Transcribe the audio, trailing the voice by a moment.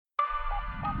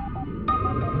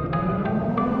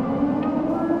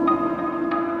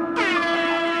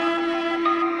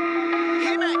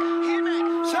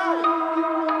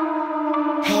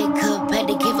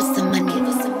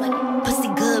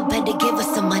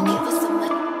money.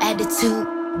 Attitude,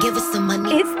 give us some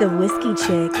money. It's the whiskey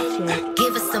chick.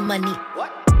 Give us some money.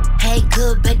 Hey,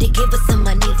 good, better give us some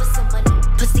money.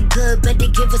 Pussy good, better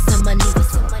give us some money.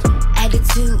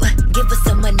 Attitude, give us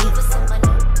some money.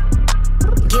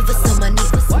 Give us some money.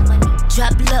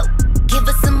 Drop low, give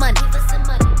us some money.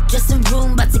 Just some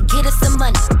room, about to get us some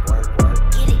money.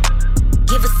 Get it,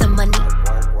 give us some money.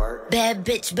 Bad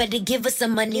bitch, better give us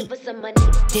some money.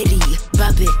 Diddy,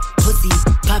 pop it, pussy,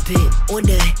 pop it. On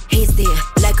the handstand,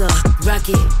 like a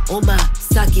rocket. On my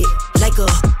socket, like a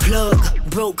plug.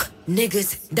 Broke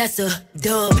niggas, that's a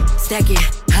dub. Stacking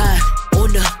high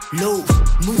on the low.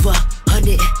 Move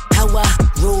 100, how I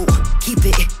roll. Keep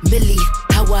it milli,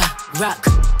 how I rock.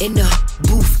 In the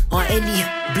booth, on any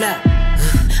block.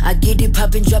 I get it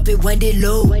poppin', drop it, wind it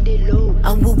low.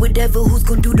 I'm with whatever, who's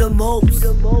gon' do the most.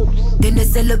 Then I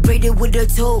celebrate it with a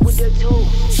toast.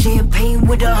 Champagne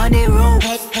with 100 rolls.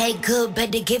 Hey, good,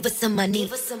 better give us some money.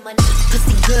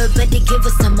 Pussy good, better give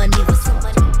us some money.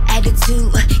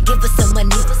 Attitude, give us some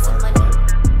money.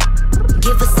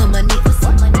 Give us some money.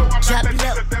 Drop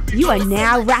low. You are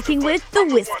now rocking with the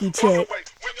whiskey chick.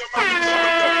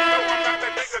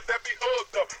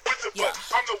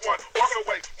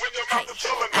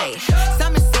 Hey,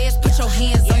 Simon says put your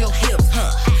hands on your hips,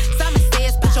 Simon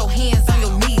says put your hands on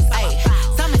your knees, hey.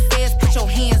 Simon says put your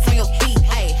hands on your feet,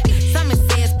 hey. Simon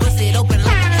says bust it open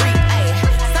like a freak, hey.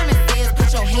 Simon says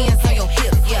put your hands on your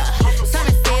hips, yeah.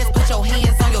 Simon says put your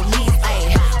hands on your knees,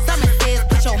 hey. Simon says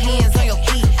put your hands on your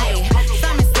feet, hey.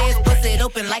 Simon says bust it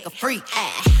open like a freak,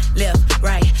 hey. Left,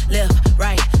 right, left,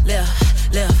 right, left,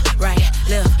 left, right,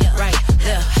 left, right,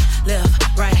 left,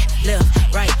 left, right,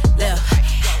 left, right, left.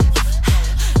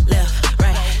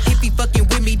 Fucking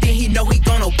with me, then he know he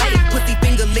gon' obey. Pussy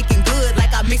finger licking good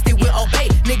like I mixed it with Obey.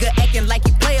 Nigga acting like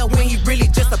he player when he really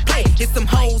just a play. There's some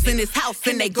hoes in his house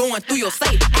and they going through your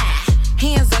safe.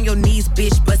 Hands on your knees,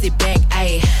 bitch, bust it back,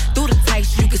 ayy. Through the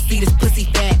tights, you can see this pussy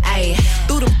fat, ayy.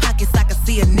 Through them pockets, I can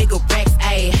see a nigga racks,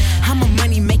 ayy. I'm a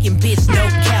money-making bitch, no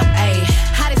cap, ayy.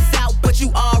 Hot as out, but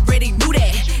you already knew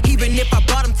that. Even if I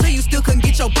brought him to you, still couldn't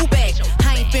get your boo back.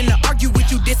 I ain't finna argue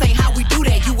with you, this ain't how we do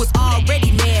that. You was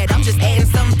already mad, I'm just adding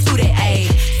something to that,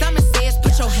 ayy. Simon says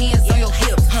put your hands on your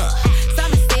hips,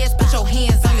 Simon says put your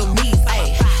hands on your knees,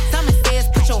 ayy. Simon says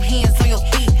put your hands on your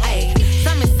feet, ayy.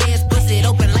 Simon says bust it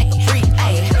open like a freak,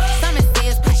 ayy. Simon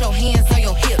says put your hands on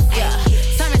your hips, yeah.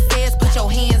 Simon says put your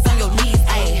hands on your knees,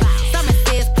 ayy. Simon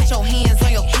says put your hands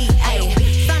on your feet, ayy.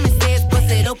 Simon says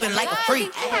bust it open like a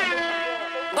freak.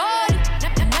 Boy,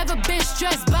 never been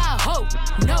stressed by a hoe,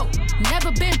 no.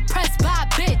 Never been pressed by a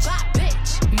bitch.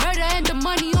 Murder and the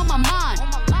money on my mind.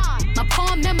 My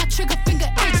palm and my trigger finger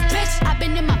itch, bitch. I've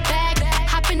been in my bag,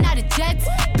 hopping out of jets.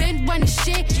 Been running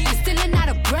shit, and stealing out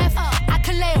of breath. I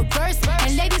can lay a verse,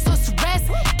 and ladies on rest.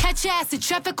 Catch your ass in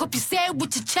traffic, hope you say it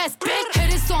with your chest. Big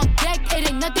hitters on deck, it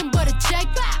ain't nothing but a check.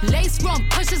 Lace run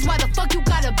pushes, why the fuck you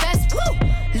got a vest? Woo!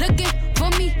 Looking for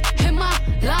me, hit my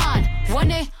line.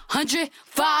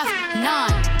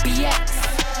 1-800-59-BX.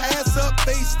 Ass up,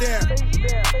 face down.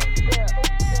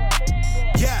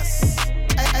 Yes.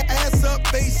 Ass up,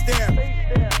 face down.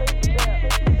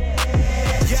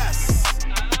 Yes.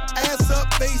 Ass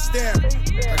up, face down.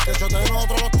 Es que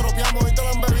nosotros los tropeamos y te lo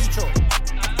han bebicho.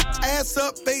 Ass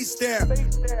up, face down.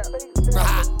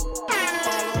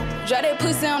 Drop that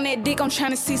pussy on that dick, I'm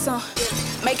tryna see some.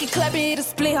 Make it clap and hit a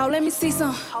split, ho, let me see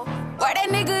some. Work that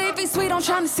nigga if he's sweet, I'm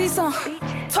tryna see some.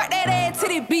 Twerk that ass to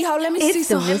the beat, ho, let me see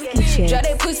some. Drop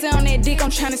that pussy on that dick, I'm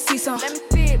tryna see some.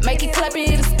 Make it clap and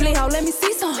hit a split, ho, let me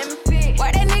see some.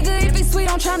 Work that nigga if he's sweet,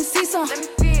 I'm tryna see some.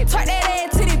 Twerk that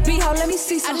ass to the beat, ho, let me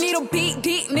see some. I need a big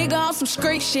dick nigga on some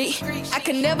straight shit. I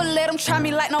can never let him try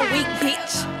me like no weak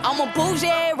bitch. I'm a bougie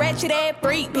ass, ratchet ass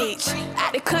freak bitch.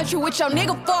 Out the country with your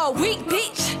nigga for a week,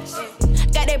 bitch.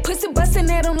 Got that pussy bustin'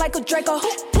 at him like a Draco.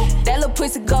 That little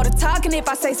pussy go to talking if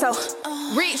I say so.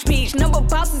 Rich bitch, number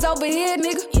bosses over here,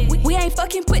 nigga. We ain't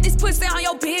fucking put this pussy on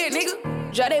your beard, nigga.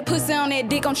 Drop that pussy on that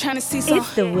dick, I'm tryna see some.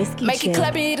 It's the whiskey Make chick. it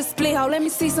clap and hit a split, ho, let me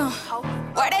see some.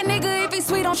 Work that nigga if he's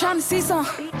sweet, I'm tryna see some.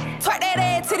 Twerk that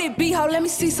ass to the beat, ho, let me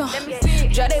see some.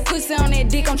 Drop that pussy on that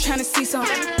dick, I'm tryna see some.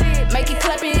 Make it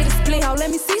clap and hit a split, ho, let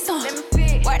me see some.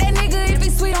 Work that nigga if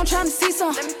he's sweet, I'm tryna see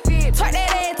some. Twerk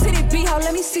that ass to the beat, ho,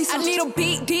 let me see some. I need a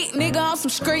big dick nigga on some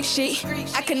straight shit.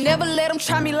 I can never let him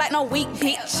try me like no weak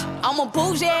bitch. I'm a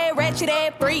bougie ass, ratchet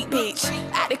ass freak bitch.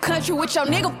 Out the country with your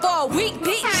nigga for a week,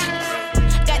 bitch.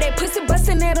 Got that pussy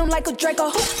bustin' at him like a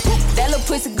Draco. That little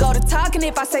pussy go to talking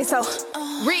if I say so.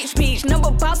 Rich bitch,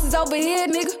 number bosses over here,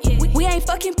 nigga. We ain't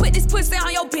fucking put this pussy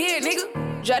on your beard,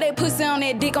 nigga. Drop that pussy on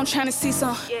that dick, I'm tryna see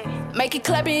some. Make it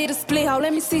clap and hit a split, ho,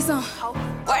 let me see some.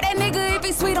 Where that nigga if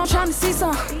he sweet, I'm tryna see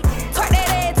some. Twerk that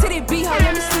ass to the beat, ho,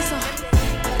 let me see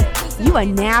some. You are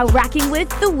now rocking with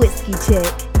the Whiskey Chick.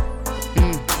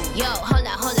 Yo,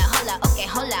 hola, okay,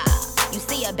 hola. You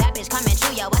see a bad bitch coming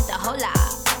through, yo, what's the hola?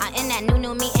 I'm in that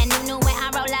new me and new when I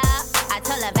roll up. I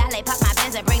told her valet, pop my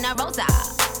Benz and bring the rosa.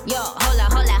 Yo, hola,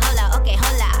 okay,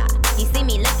 hola. He see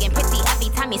me looking pretty every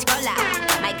time he scroll up.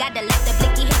 My God, to let the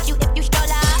blicky hit you if you stroll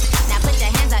up. Now put your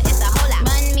hands up, it's a hola.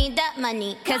 Run me the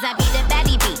money, cause I be the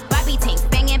baddie beat. Barbie tanks,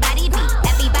 banging body beat.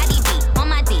 Everybody beat, on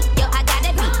my D. Yo, I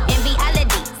gotta be in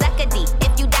reality, suck a D.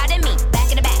 If you doubted me, back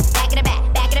in the back, back in the back,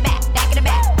 back in the back, back in the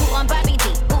back. Who on Barbie D?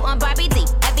 Who on Barbie D?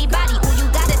 Everybody who you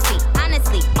gotta see.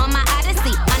 Honestly, on my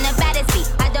odyssey, on the baddest beat.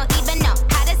 I don't even know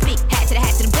how to speak. Hat to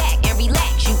the back and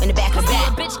relax. You in the back of the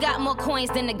back. A bitch got more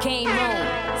coins than the game room.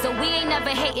 So we ain't never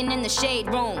hating in the shade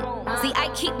room. See,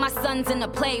 I keep my sons in the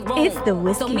playroom. It's the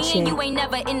Whiskey So me Chick. and you ain't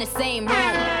never in the same room.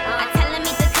 I tell him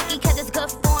eat the cookie cause it's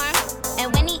good form.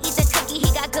 And when he eat the cookie,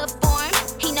 he got good form.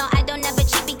 He know I don't never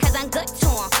cheat because I'm good to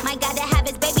him. My God, to have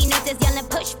his baby nurses yelling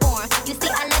push for him. You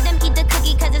see, I let him eat the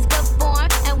cookie cause it's good form.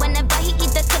 And whenever he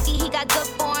eat the cookie, he got good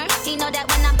form. He know that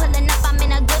when I'm pulling up, I'm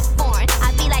in a good form. I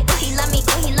be like, ooh, he love me,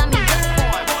 good form.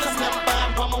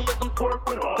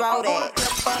 Throw that,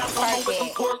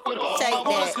 take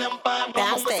that,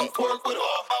 bounce that.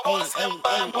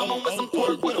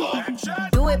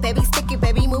 Do it, baby, stick it,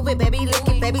 baby, move it, baby, lick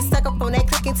it, baby, suck up on that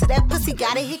click into that pussy,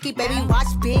 got a hickey, baby, watch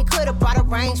big, coulda brought a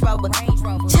Range Rover.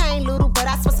 Chain little, but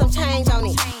I spent some change on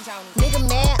it. Nigga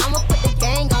mad, I'ma put the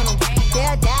gang on him.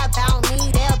 They'll die about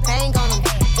me, they'll bang on him.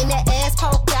 In that ass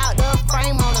poke out, the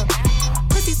frame on him.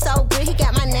 Pussy so good, he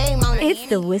got my name on it. It's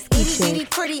the Whiskey Itty Chick.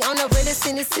 pretty on the realest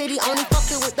in the city. Only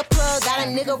fucking with the plug. Got a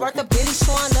nigga worth a billy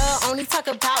showing love. Only talk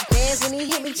about bands when he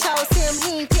hit me. Chose him,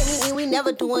 he ain't pick me, and we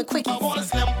never doing quickies. I want a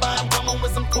slim fine woman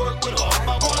with some pork with her.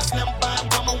 I want a slim fine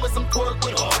woman with some pork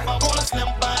with her. I want a slim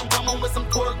fine woman with some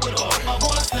pork with her. I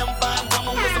want a slim fine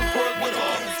woman with some pork with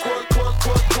her. Pork with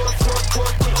her.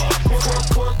 Pork with her. Pork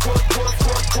with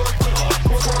her.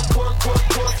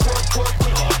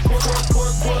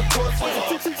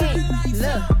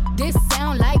 Look, this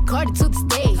sound like Cardi to the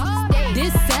stage.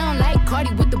 This sound like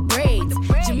Cardi with the braids.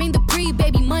 Jermaine Dupri,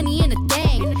 baby, money in a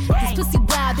thing. This pussy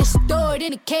wild, this shit throw it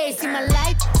in a case. See my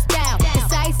lifestyle,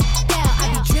 it's ice down. I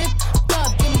be dripped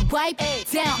up, get me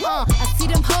wiped down. I see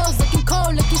them hoes looking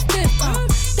cold, looking stiff.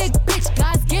 Thick bitch,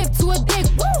 God's gift to a dick.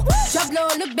 Woo! Drop low,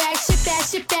 look back, shit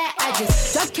that. I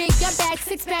just drop kick, your back,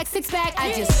 six pack.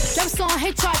 I just drop song,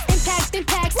 hit charts,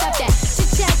 impact. Stop that. Shit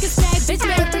check, it's snack, bitch,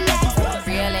 man, relax.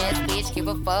 Real ass bitch, give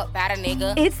a fuck about a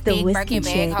nigga. It's the Big Whiskey Birkin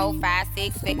bag, Chick. hold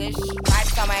 5-6 figures.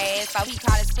 Pipes on my ass, so he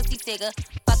call his pussy tigger.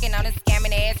 Fucking on a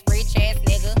scamming ass, rich ass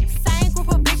nigga. Same group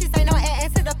of bitches, ain't no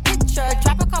add to the picture.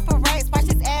 Drop a couple racks, watch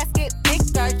his ass get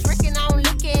bigger. Drinking, I'm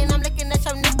licking, I'm looking at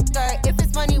your nigga. If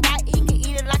it's money, why he can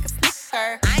eat it like a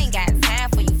snicker? I ain't got time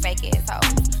for you fake ass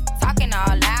hoes. Talking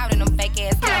all loud in them fake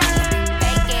ass clothes.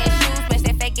 Fake ass shoes, match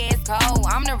that fake ass cold.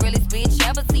 I'm the realest bitch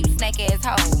ever see you snake ass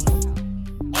hoes.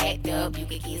 Act up, you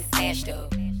could get snatched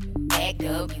up. Act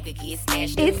up, you could get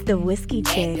snatched up. It's the Whiskey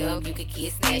Chick. Act up, you could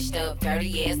get snatched up.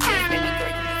 Dirty ass bitch, baby girl,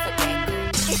 you need to back up.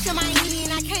 It's in Miami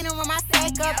and I can't run my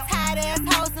stack up. Tired ass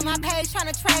hoes in my page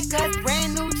tryna track us.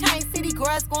 Brand new chain city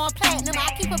girls going platinum.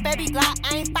 I keep a baby Glock,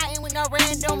 I ain't fighting with no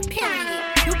random period.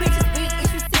 You bitches weak,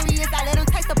 is you serious? I let him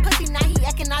taste the pussy, now he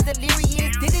acting all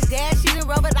delirious. Did a dash, she done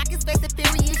rubber like his face is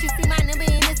furious. You see my number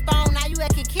in his phone, now you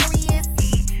acting curious.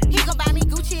 He gon' buy me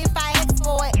Gucci if I ask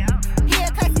for it. He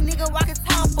a classy nigga walking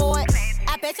town for it.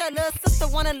 I bet your little sister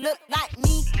wanna look like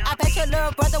me. I bet your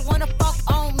little brother wanna fuck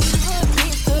on me. Good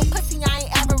bitch, good pussy, I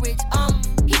ain't average.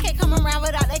 He can't come around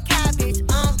without that cabbage.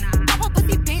 Pop a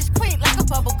pussy bitch quick like a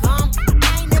bubble gum.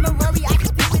 I ain't never worry, I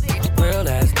can deal with it. Real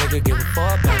ass nigga give a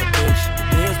fuck about a bitch.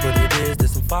 It is what it is,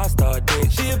 this some 5-star dick.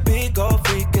 She a big old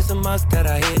freak, it's a must that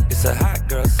I hit. It's a hot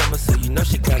girl summer, so you know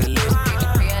she got it lit. Real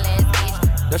ass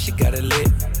bitch. Know she got it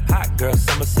lit. Hot girl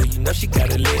summer, so you know she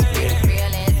got it lit. Yeah. Real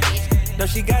ass bitch. Know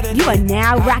she got it You lit. are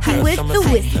now Hot rocking girl with summer, the so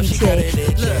you Whiskey know she got it Chick.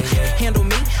 lit. Look, handle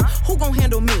me? Who gon'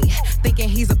 handle me? Thinking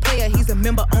he's a player, he's a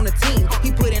member on the team.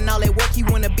 He put in all that work, he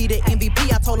wanna be the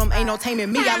MVP. I told him ain't no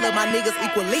taming me, I love my niggas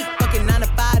equally. Fucking 9 to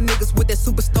 5 niggas with that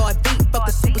superstar beat. Fuck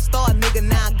the superstar nigga,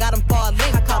 now I got him far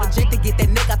link. I called a Jake to get that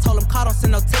nigga, I told him call, don't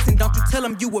send no text. And don't you tell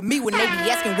him you with me when they be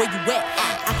asking where you at.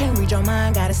 I can't read your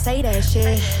mind, gotta say that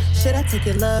shit. Should I take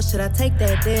your love, should I take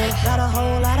that dick? Got a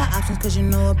whole lot of options, cause you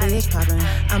know a bitch poppin'.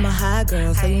 I'm a high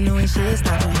girl, so you know ain't shit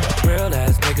stoppin'. Real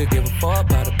ass nigga give a fuck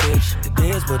about a bitch.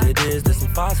 It is what it is, this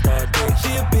some 5-star dick.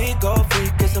 She a big old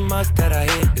freak, it's a must that I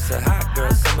hit. It's a hot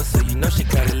girl summer, so you know she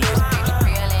got it lit. Real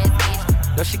ass bitch.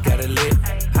 know she got it lit.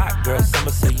 Hot girl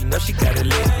summer, so you know she got it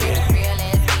lit.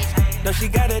 Yeah. No, she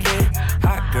got it lit.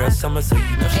 Hot girl summer, so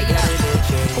you know she got it lit.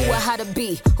 Yeah. Who a how to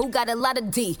be? Who got a lot of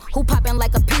D? Who poppin'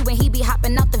 like a P when he be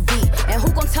hopping out the V? And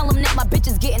who gon' tell him that my bitch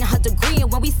is getting her degree?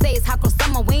 And when we say it's hot girl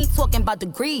summer, we ain't talking about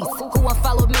degrees. Who won't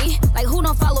follow me? Like who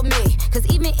don't follow me? Cause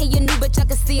even in your new bitch, I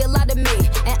can see a lot of me.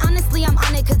 And honestly, I'm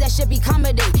on it cause that shit be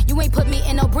comedy. You ain't put me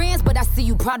in no brands, but I see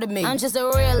you proud of me. I'm just a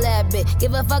real ass bitch.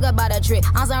 Give a fuck about a trick.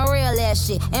 I'm some real ass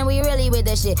shit. And we really with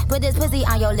this shit. Put this pussy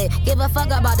on your lip. Give a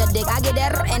fuck about the dick. I get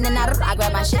that and then I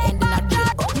grab my shit and then I do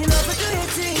it. You know, but do your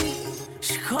thing.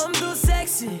 She come too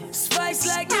sexy. Spice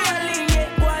like New Orleans.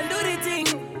 Yeah, go and do the thing.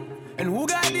 And who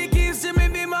got the keys to me,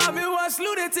 be mommy? What's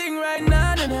do the thing right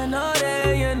now? And I know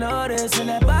that you know this. And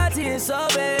that body is so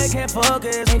big, can't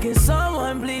focus. And can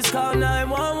someone please call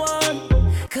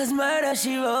 911? Cause murder,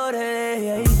 she wrote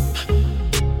it.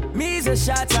 Me's a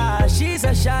shotter, she's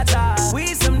a shotter. We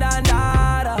some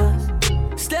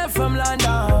dandadas. Step from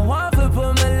London, one foot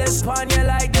put my lips on you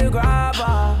like the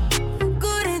grabber.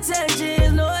 Good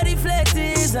intentions, no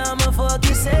deflectors. I'm a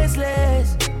fucking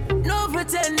senseless. No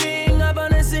pretending, I'm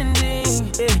on a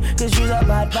sending. Yeah, cause you's a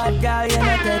bad girl, you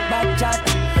not take back chat.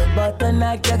 But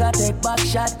tonight you gotta take back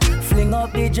shot. Fling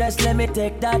up the dress, let me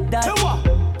take that.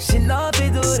 She know fi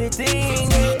do the thing.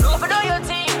 Know fi do your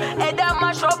thing, head down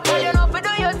mash up. Girl, you know fi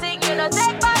do your thing, you know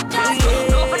take back chat.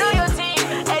 Know fi do your thing,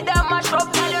 head down mash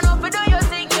up. Girl, you know fi do your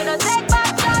thing, you know take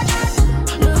back chat.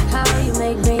 Look how you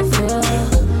make me feel.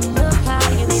 Look how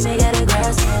you make me get a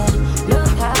grass. Look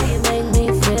how you make me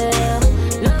feel.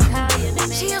 Look how you make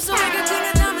me. She used to work at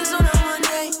Tina Diamonds on a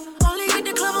Monday. Only hit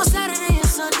the club on Saturday and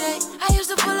Sunday. I used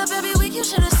to pull up every week, you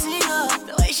should've seen her.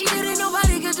 The way she did it,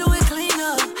 nobody could do it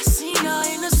cleaner. I seen her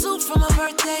in a suit for my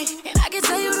birthday. And I can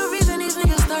tell you the reason these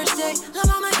niggas thirsty. La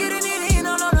mama getting it in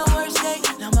on the worst day.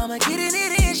 La mama getting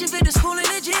it in, she fit the school and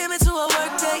the gym into a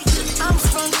work day. I'm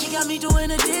sprung, she got me doing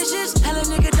the dishes. Hella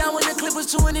nigga down when the clip was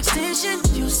to an extension.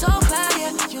 You so bad,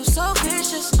 yeah, you so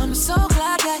vicious. I'm so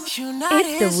glad that you not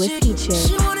It's the Whiskey Chick.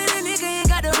 She wanted a nigga, ain't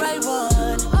got the right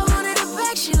one. I wanted it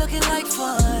back, she looking like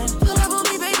fun. Pull up on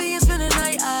me, baby, and spend the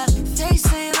night. They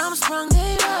saying I'm sprung,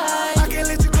 they right. I can't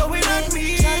let you go without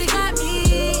me. Shawty got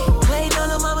me. Waiting on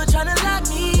the mama tryna lock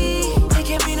me. It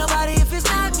can't be nobody if it's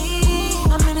not me.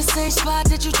 I'm in the same spot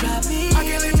that you dropped me. I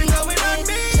can't let you go without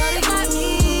me. Shawty got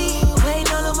me.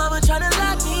 Waiting on the mama tryna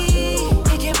lock me.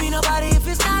 It can't be nobody if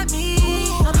it's not me.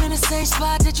 I'm in the same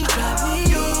spot that you dropped me.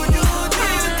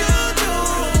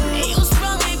 And you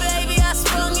sprung me, baby, I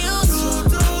sprung you too.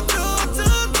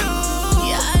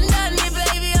 Yeah, undone me,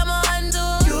 baby, I'm a undo.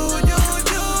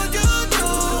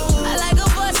 I like a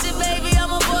bust it, baby,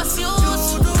 I'm a bust you.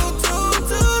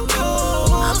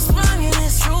 I'm sprung and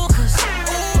it's true, cause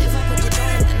if I put it on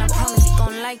him, then I promise he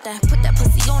gon' like that. Put that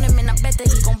pussy on him and I bet that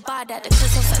he gon' buy that. The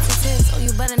kiss so sensitive, so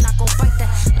you better not go bite that.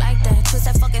 Like that, twist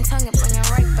that fucking tongue and bring it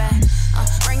right back.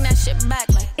 Bring that shit back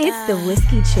like that. It's the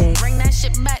Whiskey Chick. Bring that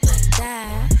shit back like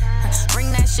that.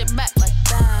 Bring that shit back like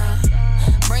that.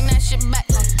 Bring that shit back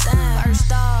like that.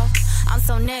 First off, I'm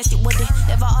so nasty with it.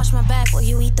 If I arch my back, will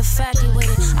you eat the fatty with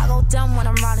it? I go dumb when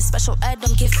I'm riding special ed,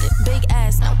 I'm gifted. Big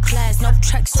ass, no class, no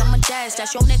tracks, I'm a jazz.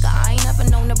 That's your nigga, I ain't never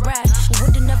known to brag.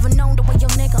 Would've never known the way your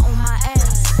nigga on my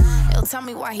ass. He'll tell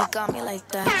me why he got me like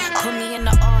that. Put me in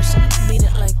the arch and beat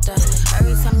it like that.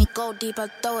 Every time he go deep, I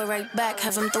throw it right back.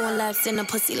 Have him throwing laps in the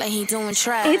pussy like he doing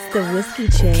track. It's the Whiskey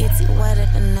Chick. Kitty wetter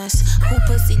than this. Who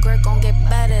pussy great gon' get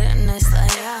better than this?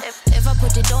 Like, yeah. If I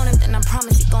put it on him, then I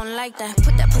promise he gon' like that.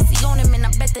 Put that pussy on him and I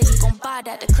bet that he gon' buy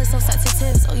that. The clip so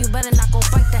sensitive, so you better not go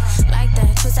bite that. Like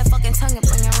that, twist that fucking tongue and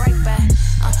bring it right back.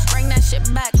 Bring that shit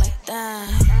back like that.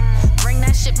 Bring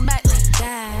that shit back like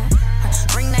that.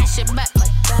 Bring that shit back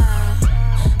like that.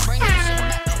 Bring that shit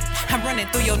back. I'm running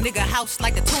through your nigga house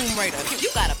like the Tomb Raider. You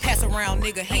gotta pass around,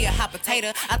 nigga, he a hot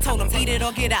potato. I told him eat it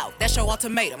or get out, that's your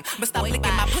ultimatum. But stop licking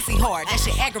my pussy hard, that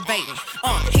shit aggravating.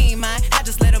 He ain't mine, I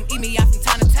just let him eat me out from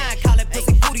time to time. Call it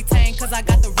pussy booty tang, cause I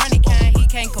got the runny kind. He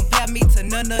can't compare me to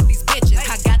none of these bitches.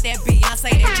 I got that Beyonce,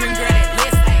 that dream girl, that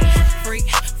list. Freak,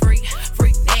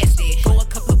 nasty. Go a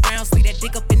couple of rounds, leave that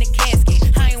dick up in the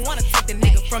casket. I ain't wanna take the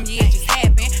nigga from you, it just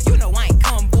happened. You know I ain't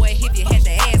come, boy, if you had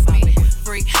to ask me.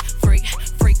 Freak,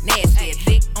 nasty.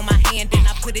 Dick on my hand, then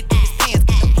I put it in his pants.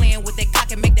 Get to playing with that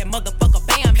cock and make that motherfucker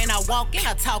bam. And I walk and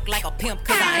I talk like a pimp,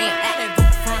 cause I am. At that go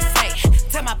front say,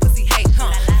 tell my pussy, hey,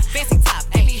 fancy top,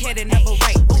 ain't me head and never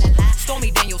rate.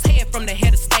 Stormy Daniels, head from the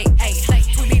head of state. Hey,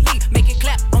 Tweety Lee, make it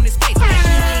clap on his face.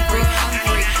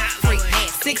 Freak,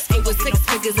 nasty. 6'8" with 6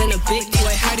 figures and a big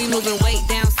boy. Heard he moving weight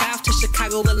down south to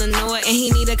Chicago, Illinois. And he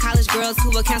need the college girls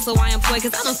who will cancel why I'm employed.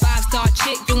 Cause I'm a 5-star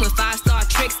chick doing 5-star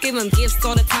tricks. Give them gifts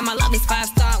all the time. I love this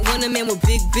 5-star women with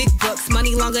big bucks.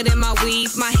 Money longer than my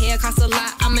weave. My hair costs a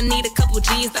lot. I'ma need a couple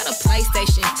G's. That a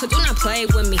PlayStation. So do not play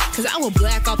with me. Cause I will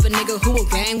black off a nigga who will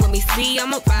gang with me. See,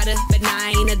 I'm a rider, but nah,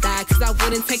 I ain't a die. Cause I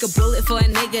wouldn't take a bullet for a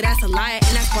nigga that's a liar.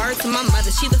 And that's word to my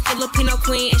mother. She the Filipino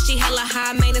queen. And she hella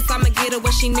high maintenance. I'ma get her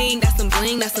what she need. That's some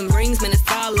bling, that's some rings. Man, it's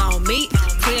all on me.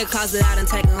 Clear closet out and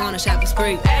take her on a shopping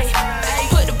spree. Ay,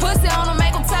 put the pussy on her,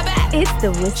 make him tap out. It's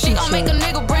the whiskey She gon' make a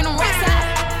nigga bring them racks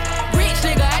out. Rich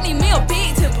nigga, I need me a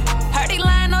big tipper. Heard he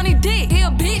lying on his dick, he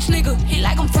a bitch nigga. He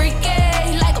like I'm freaky,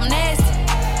 he like I'm nasty.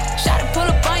 Shot it, pull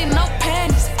up on you, no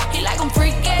panties. He like I'm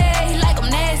freaky, he like I'm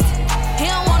nasty. He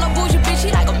don't want no bougie bitch,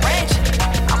 he like I'm ratchet.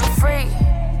 I'm a freak,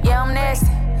 yeah I'm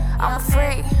nasty. I'm a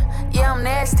freak, yeah I'm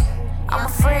nasty. I'm a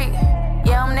freak,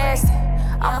 yeah I'm nasty.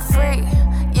 I'm a freak,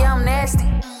 yeah I'm nasty.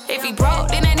 If he broke,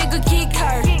 then that nigga get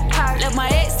hurt. Left my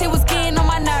ex, he was getting on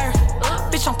my nerve.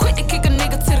 Bitch, I'm quick to kick a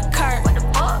nigga to the curb.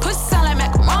 Pussy sound like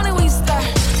macaroni when you stir.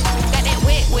 Got that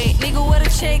wet, nigga, where the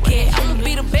check at? I'ma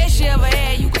be the best you ever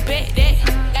had, you can bet that.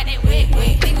 Got that wet,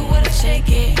 nigga, where the check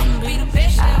at? I'ma be the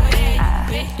best you ever had,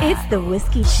 you can bet that. It's the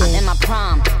whiskey chick. I'm in my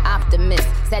prime, optimist.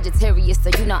 Sagittarius, so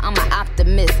you know I'm an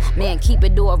optimist. Man, keep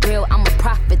it all real, I'm a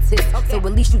prophetess. So at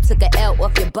least you took a L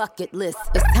off your bucket list.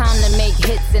 It's time to make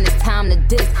hits and it's time to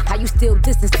diss. How you still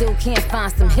diss and still can't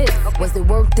find some hits? Was it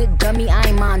worth it, dummy? I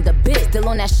ain't mind a bit. Still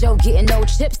on that show, getting no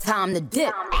chips, time to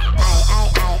dip.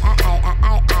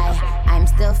 I'm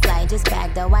still fly, just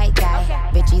bagged a white guy.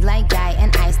 Bitchy like guy,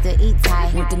 and I still eat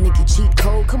Thai. Want the nigga cheat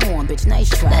code? Come on, bitch, nice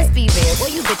try. Let's be real,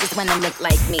 boy, you bitches wanna look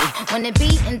like me. Wanna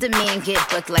be in demand, get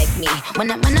booked like me.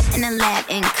 Wanna run up in the lab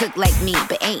and cook like me.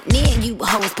 But ain't near you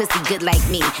hoes pussy good like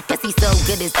me. Pussy so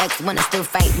good his ex wanna still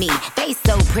fight me. Face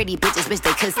so pretty, bitches wish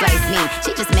they could slice me.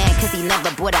 She just mad cause he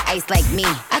never bought a ice like me.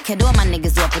 I cut all my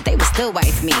niggas off, but they would still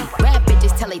wife me. Rap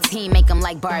bitches tell they team, make them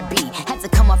like Barbie. Had to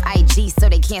come off IG so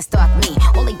they can't stalk me.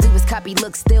 All they do is copy,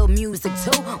 look, still music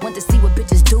too. Want to see what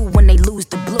bitches do when they lose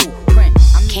the blueprint.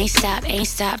 Can't stop, ain't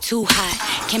stop, too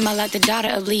hot. Came out like the daughter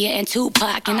of Leah and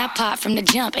Tupac. And I pop from the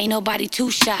jump, ain't nobody too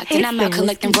shocked. And I'm out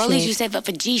collecting rollies, you save up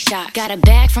for G-Shock. Got a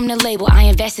bag from the label, I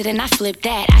invested and I flipped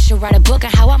that. I should write a book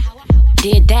on how I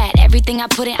did that. Everything I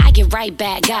put in, I get right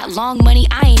back. Got long money,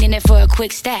 I ain't in it for a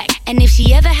quick stack. And if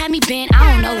she ever had me bent,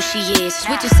 I don't know who she is.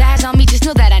 Switch your sides on me, just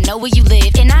know that I know where you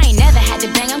live. And I ain't never had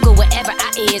to bang, I'm good wherever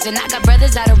I is. And I got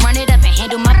brothers that'll run it up and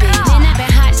handle my biz. And I've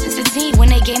been hot since a teen when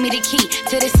they gave me the key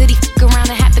to the city,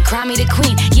 around and have to crown me the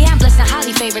queen. Yeah, I'm blessed and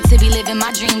highly favored to be living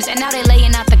my dreams. And now they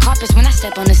laying out the carpets when I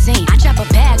step on the scene. I drop a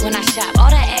bag when I shop, all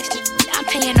that extra I'm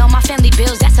paying all my family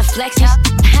bills, that's a flex.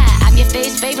 I'm your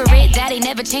face favorite, that ain't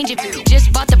never changing.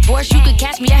 Just bought the Porsche, you could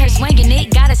catch me out here swinging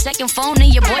it. Got a second phone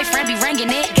and your boyfriend be ringing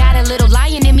it. Got a little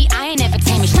lion in me, I ain't never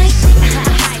taming shit.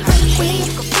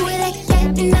 Do it like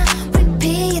that and I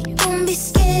repeat it. Don't be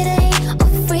scared, I ain't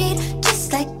afraid.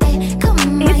 Just like that,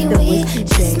 come my way.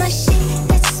 That's my shit,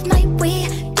 that's my way.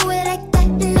 Do it like that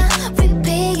and I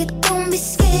repeat it. Don't be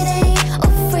scared, I ain't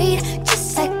afraid.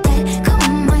 Just like that,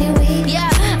 come my way. Yeah,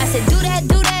 I said do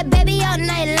that, baby, all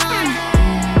night long.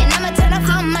 And I'ma turn off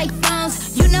all my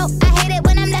phones. You know I hate it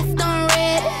when I'm left on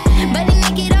red. But they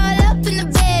make it all up in the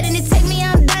bed. And it take me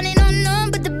out dining on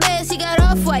none but the best. He got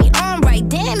off-white, on right.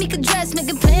 Damn, he could dress,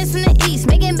 making plans from the east.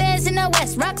 Making bands in the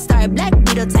west, rockstar, black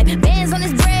beetle type. Bands on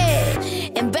his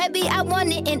bread. And baby, I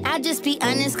want it and I just be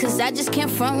honest. Cause I just can't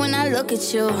front when I look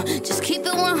at you. Just keep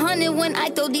it 100 when I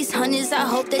throw these hundreds. I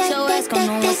hope that your ass gon'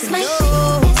 know what to do.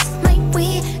 That's my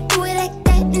way, do it like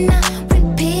that and I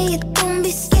repeat it. Don't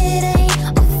be scared, I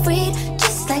ain't afraid.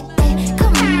 Just like that,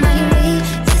 come my way.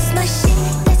 That's my shit,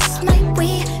 that's my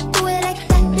way. Do it like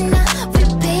that and I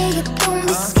repeat it. Don't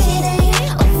be scared, I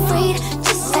ain't afraid.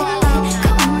 Just like that,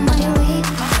 come my way.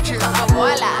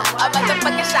 A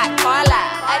motherfucking shot caller.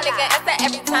 A nigga answer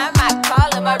every time I call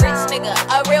him. A rich nigga,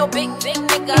 a real big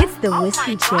nigga. It's the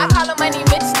whiskey chick. I call him money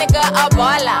rich nigga, a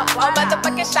baller. A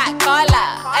motherfucking shot caller.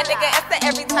 A nigga answer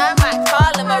every time I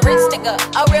call him. A rich nigga,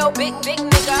 a real big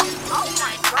nigga.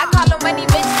 I call him money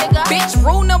rich nigga. Bitch,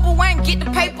 rule number 1, get the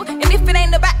paper. And if it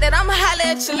ain't about that, I'ma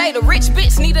holler at you later. Rich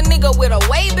bitch need a nigga with a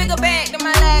way bigger bag than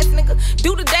my last nigga.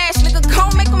 Do the dash, nigga,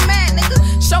 come make him mad, nigga.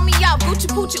 Show me out, Gucci,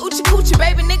 Poochie, Oochie, Coochie,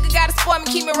 baby. Nigga gotta spoil me,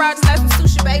 keep me raw just like some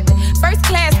sushi, baby. First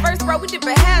class, first row, we did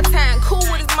for halftime. Cool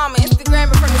with his mama,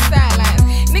 Instagramming from the sidelines.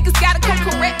 Niggas gotta come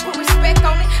correct, put respect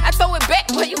on it. I throw it back,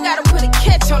 but you gotta put a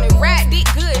catch on it. Ride dick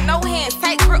good, no hands,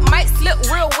 tight grip, might slip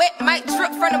real wet, might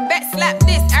drip from the back, slap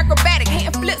this. Acrobatic,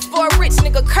 hand flips for a rich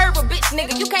nigga. Curve a bitch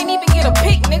nigga, you can't even get a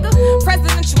pick, nigga.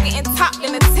 Presidential getting top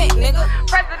in the tent, nigga.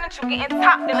 Presidential with you getting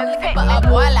top in the paper. A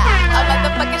baller, a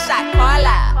motherfucking shot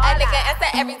caller. A nigga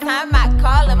answer every time I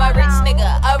call him. A rich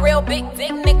nigga, a real big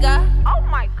dick nigga. Oh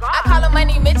my god. I call him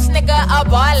money Mitch nigga, a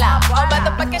baller, a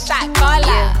motherfucking shot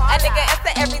caller. A nigga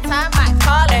answer every time I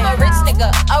call him. A rich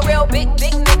nigga, a real big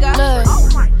dick nigga. I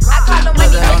call him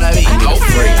money Mitch nigga.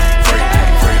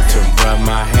 Free to rub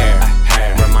my hair.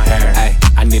 Ay,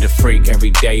 I need a freak every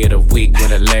day of the week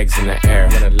with her legs in the air.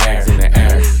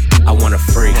 I want a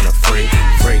freak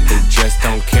who just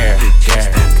don't care.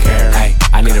 Ay,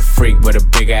 I need a freak with a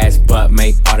big ass butt,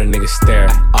 make all the niggas stare.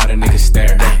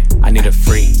 I need a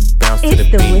freak, bounce to the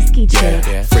beat. Whiskey Chick.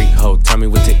 Yeah. Freak hoe, tell me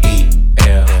what to eat.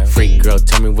 Yeah. Freak girl,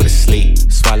 tell me what to sleep.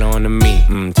 Swallow on the meat,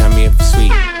 tell me if it's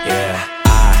sweet. Yeah,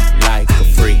 I like a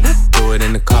freak. Do it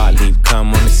in the car, leave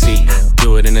cum on the seat.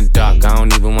 Do it in the dark, I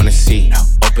don't even wanna see.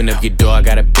 Open up your door, I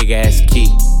got a big ass key.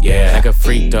 Yeah, like a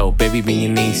freak though, baby, be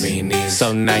your niece.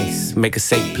 So nice, make her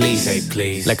say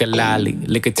please. Like a lolly,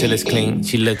 lick it till it's clean.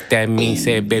 She looked at me,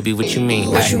 said, baby, what you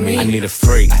mean? I need a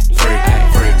freak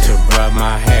to rub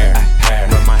my hair.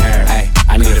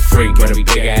 I need a freak with a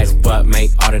big ass butt,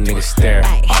 make all the niggas stare.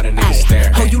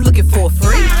 Oh, you looking for a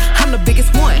freak? I'm the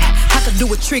biggest one. I could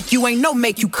do a trick you ain't no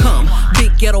make you come.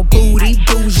 Big ghetto booty,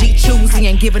 bougie, choosy,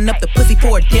 ain't giving up the pussy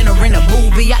for a dinner and a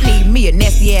movie. I need me a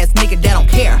nasty ass nigga that don't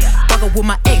care. Fuck up with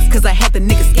my ex, cause I had the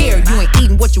nigga scared. You ain't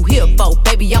eating what you here for,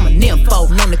 baby, I'm a nympho.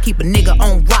 Known to keep a nigga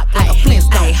on rock like a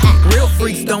Flintstone. Real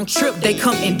freaks don't trip, they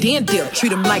come and then dip. Treat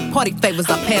them like party favors,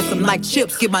 I pass them like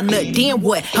chips. Get my nut, then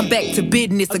what? I'm back to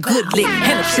business, a good lick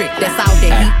and a trick, that's all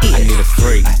that he is. I need a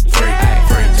freak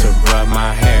to rub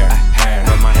my hair.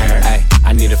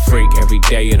 I need a freak every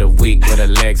day of the week with her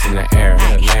legs in the air.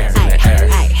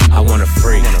 I want a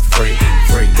freak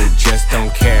who just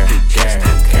don't care.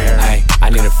 I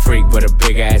need a freak with a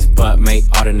big ass butt, make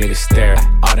all the niggas stare.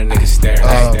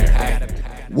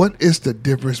 What is the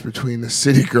difference between the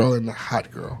city girl and the hot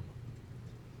girl?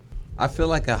 I feel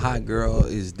like a hot girl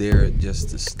is there just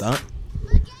to stunt.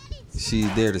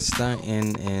 She's there to stunt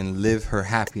and live her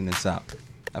happiness out.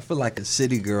 I feel like a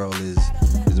city girl is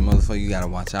a motherfucker you gotta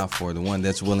watch out for. The one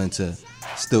that's willing to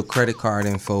steal credit card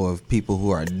info of people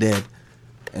who are dead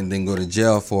and then go to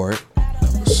jail for it.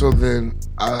 So then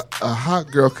a hot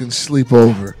girl can sleep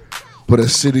over, but a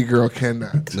city girl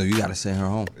cannot. No, you gotta send her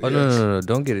home. Oh, no,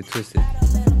 don't get it twisted.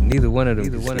 Neither one of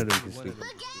them can sleep.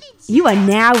 You are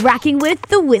now rocking with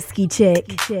the Whiskey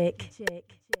Chick.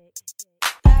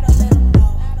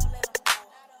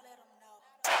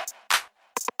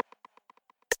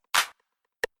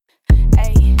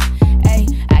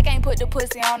 Put the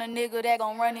pussy on a nigga that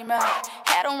gon' run him out.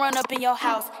 Had him run up in your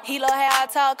house. He love how I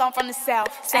talk, I'm from the south.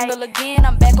 Single again,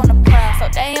 I'm back on the prowl. So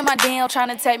they in my DM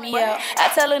tryna take me out. I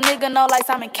tell a nigga no like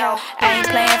Simon Cowell. I ain't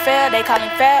playing fair, they call him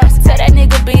foul. Tell that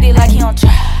nigga beat it like he on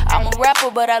trial. I'm a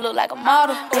rapper, but I look like a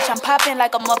model. Bitch, I'm popping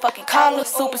like a motherfucking collar.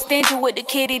 Super stingy with the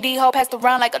kitty, D-ho passed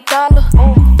around like a dollar.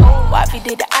 Wifey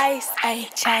did the ice,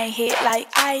 ayy. Chain hit like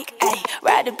Ike, ayy.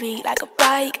 Ride the beat like a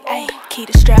bike, ayy.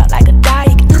 Keep the strap like a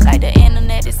dyke. Like the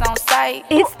internet is on site.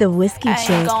 It's the Whiskey Chick.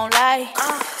 I ain't gon' lie.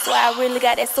 So I really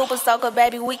got that super soaker,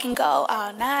 baby. We can go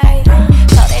all night.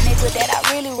 So that nigga that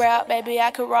I really rap, baby,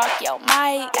 I could rock your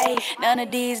mic, ayy. None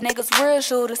of these niggas real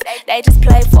shooters. They just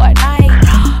play for a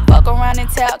night. Fuck around and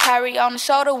tap Kyrie on the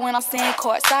shoulder when I'm seeing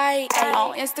courtside. Ay,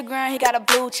 on Instagram, he got a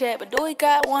blue check, but do he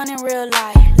got one in real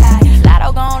life?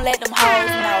 Lotto gon' let them hoes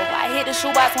know. I hit the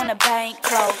shoebox when the bank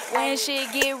close. When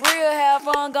shit get real, have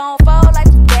fun gon' fold like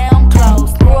some damn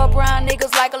clothes. Grew up around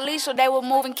niggas like Alicia, they were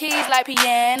moving keys like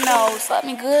pianos. Fuck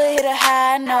me good, hit a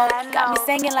high note. Got me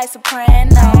singing like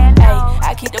soprano. Ay,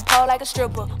 I keep the pole like a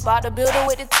stripper, bought the builder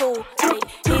with the tool. Ay,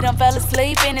 he done fell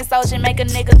asleep in this ocean, make a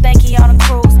nigga think he on a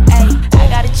cruise. Ay, I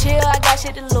gotta chill, I got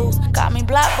shit to lose. Got me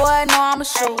blocked, boy, know I'ma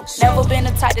shoot. Never been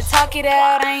the type to talk it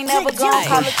out, I ain't never gon'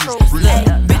 call it truth.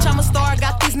 Bitch, I'm a star,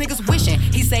 got these niggas wishing.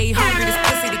 He say he hungry, this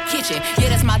pussy the kitchen. Yeah,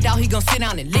 that's my dog, he gon' sit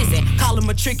down and listen. Call him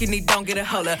a trick and he don't get a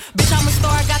holler. Bitch, I'm a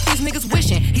star, got these niggas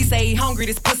wishing. He say he hungry,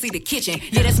 this pussy the kitchen.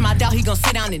 Yeah, that's my dog, he gon'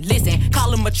 sit down and listen.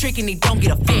 Call him a trick and he don't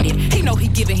get offended. He know he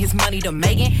giving his money to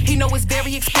Megan. He know it's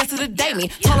very expensive to date me.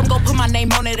 Told him go put my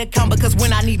name on that account because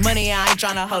when I need money, I ain't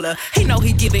tryna holler. He know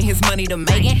he giving his money to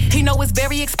Megan. He know it's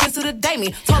very expensive to date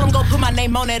me. Told him go put my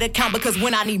name on that account because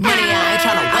when I need money, I ain't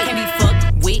tryna wait. I can't be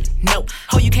fucked with, no.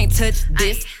 Ho, you can't touch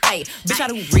this, ayy. Bitch, I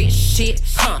do rich shit,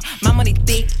 My money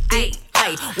thick, ayy.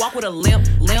 Walk with a limp,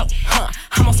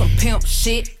 I'm on some pimp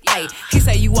shit, ayy. He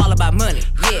say you all about money,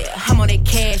 yeah. I'm on that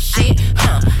cash shit,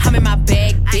 I'm in my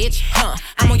bag, bitch,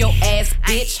 I'm on your ass,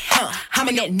 bitch, I'm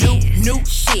in that new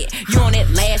shit. You on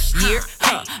that last year,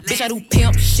 bitch, I do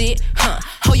pimp shit,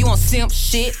 Ho, you on simp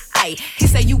shit, Ay, he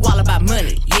say you all about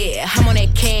money. Yeah, I'm on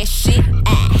that cash shit.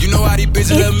 You know how these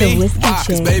bitches love me? Why?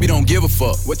 Cause baby don't give a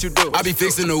fuck. What you do? I be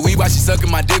fixing the weed while she sucking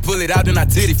my dick, pull it out, then I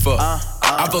titty fuck.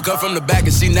 I fuck her from the back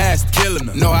and she nasty, killing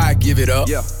her. Know how I give it up.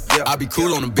 I be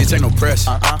cool on the bitch, ain't no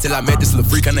pressure. Till I met this little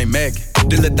freak, her name Maggie.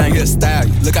 This little thing here style.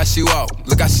 Look how she walk,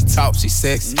 look how she talk, she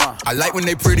sexy. I like when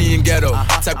they pretty and ghetto.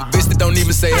 Type of bitch that don't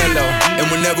even say hello. And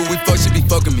whenever we fuck, she be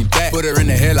fucking me back. Put her in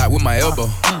the headlock with my elbow.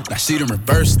 Now she done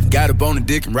reversed. Got up on the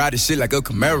dick and ride this shit like a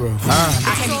Camaro.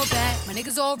 I can't go back, my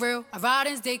niggas all real. I ride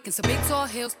in his dick in some big tall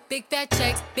hills, big fat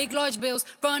checks, big large bills.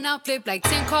 Run out, flip like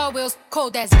 10 car wheels.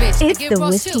 Cold ass bitch. It's the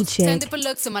whiskey chick. Send different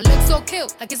looks and my looks so kill.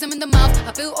 I kiss him in the mouth,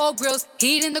 I feel all grills.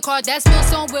 Heat in the car, that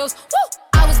smells on wheels. Woo!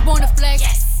 I was born to flex.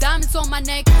 Yes. Diamonds on my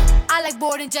neck. I like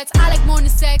boarding jets, I like more than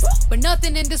sex. But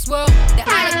nothing in this world that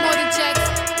I like more than checks.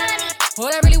 Money.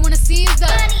 All I really wanna see is the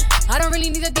money. I don't really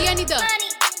need a D, I need the money.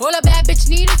 All a bad bitch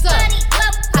need is the money.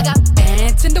 I got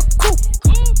bands in the coop,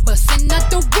 bustin' out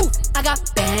the roof. I got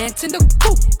bands in the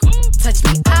coop. Touch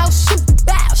me, I'll shoot.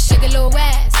 Bow, shake a little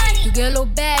ass. Money. You get a little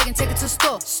bag and take it to the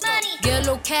store. Money. Get a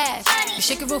little cash. Money. You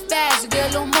shake it real fast, you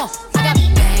get a little more. I got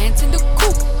bands in the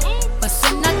coop,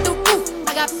 bustin' out the roof.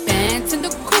 I got bands in the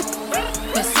coop,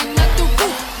 bustin' out the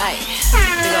roof. Ay,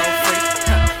 big old freak,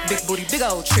 big booty, big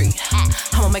old tree.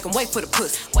 I'ma make him wait for the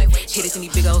pussy. Hit it in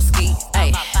these big old ski.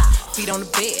 Ay, feet on the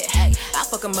bed. I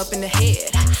fuck him up in the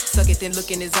head. Suck it, then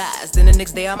look in his eyes. Then the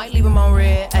next day I might leave him on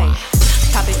red. Ay,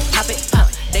 pop it,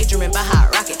 daydreaming by how I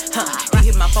rock it. He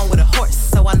hit my phone with a horse,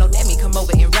 so I know that me come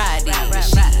over and ride it.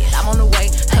 Shit, I'm on the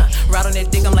way. Ride on that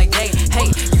dick, I'm like, hey.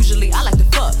 Usually I like to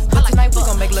fuck, but tonight we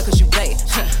gon' make love 'cause you play.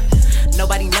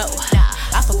 Nobody know.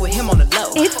 I fuck with him on the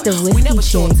low. It's the whiskey We never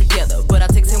show up chick. together, but I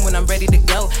text him when I'm ready to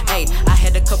go. Hey, I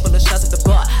had a couple of shots at the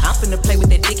bar. I'm finna play with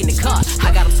that dick in the car.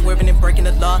 I got him swerving and breaking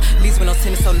the law. Leaves with no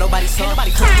tennis, so nobody saw. Ain't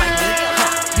nobody cook like me.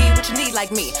 Get what you need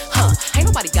like me. Ain't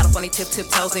nobody got up on their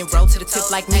tiptoes and roll to the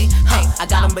tip like me. I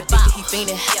got him addicted, he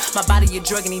fiending. My body a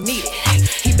drug and he need it.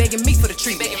 He begging me for the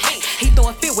treatment. He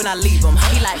throwing fit when I leave him.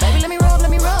 He like, baby, let me rub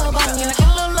on you. I get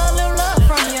a little love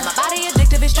from you. My body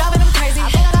addictive, it's driving him crazy.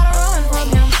 I think I gotta run from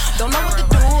him. Don't know what to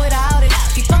do without it.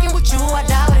 He fucking with you, I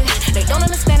doubt it. They don't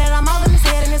understand that I'm all in his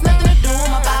head and there's nothing to do with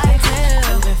my body.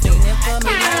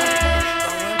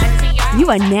 You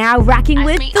are now rocking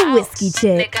with the whiskey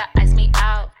chick. Nigga, ice me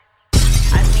out.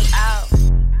 Ice me out.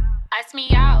 Ice me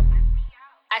out.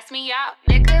 Ice me out.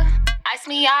 Nigga, ice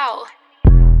me out.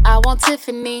 I want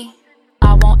Tiffany.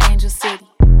 I want Angel City.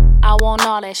 I want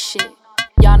all that shit.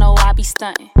 Y'all know I be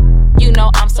stunting. You know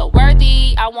I'm so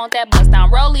worthy. I want that bust down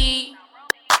rollie.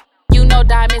 You know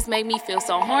diamonds make me feel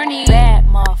so horny. Bad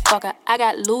motherfucker, I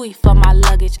got Louis for my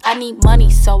luggage. I need money,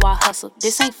 so I hustle.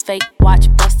 This ain't fake, watch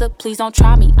Buster, please don't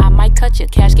try me. I might cut you,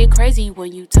 cash get crazy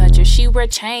when you touch her. She wear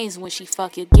chains when she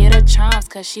fuck you. Get her charms,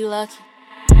 cause she lucky.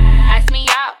 Ice me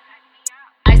out,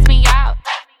 ice me out,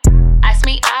 ice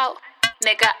me out.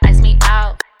 Nigga, ice me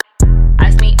out,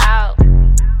 ice me out,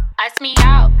 ice me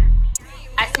out,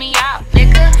 ice me out.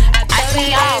 Nigga, ice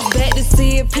me out. Back to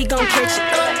see if he gon' catch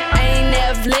it. I ain't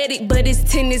athletic, but it's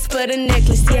tennis for the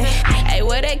necklace, yeah. Hey,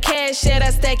 where that cash at? I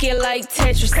stack it like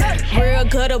Tetris. Real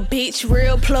gutter bitch,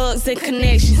 real plugs and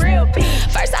connections.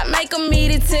 First I make him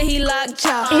eat it till he lock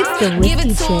jaw. Give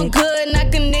it to him good,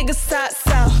 knock a nigga socks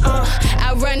off.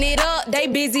 I run it up, they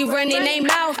busy running they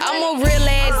mouth. I'm a real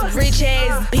ass, rich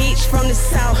ass bitch from the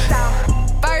south.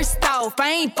 First off, I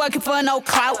ain't fucking for no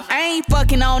clout. I ain't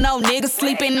fucking on no nigga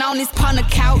sleeping on his partner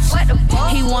couch.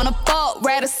 He wanna fuck,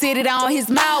 rather sit it on his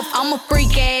mouth. I'm a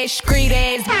freak ass, street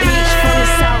ass bitch from the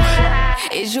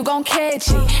south. Is you gon' catch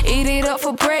it? Eat it up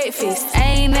for breakfast. I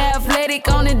ain't athletic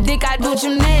on the dick, I do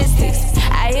gymnastics.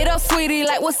 I hit up sweetie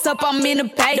like, what's up, I'm in the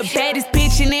bay. The baddest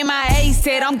bitch in my A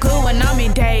said I'm good when I'm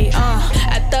in day.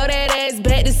 I throw that ass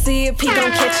back to see if he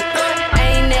gon' catch it.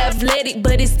 I ain't athletic,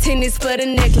 but it's tennis for the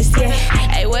necklace, yeah.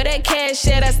 Hey, where that cash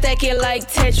at? I stack it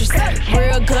like Tetris.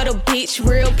 Real gutter bitch,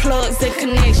 real plugs and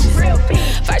connections.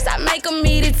 First I make him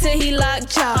eat it till he lock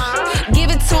jaw. Give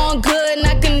it to him good,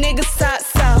 knock a nigga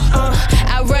socks off.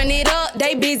 I run it up,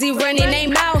 they busy running they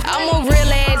mouth. I'm a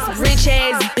real ass, rich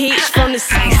ass bitch from the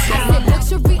south.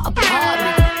 Luxury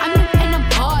apartment, I'm in a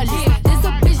party. There's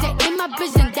a bitch that in my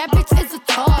vision, that bitch is a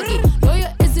target.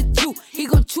 Lawyer is a Jew, he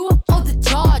gon' chew up all the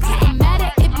charges. No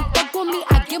matter if you fuck with me,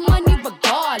 I get money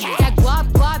regardless. That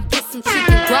guap, get some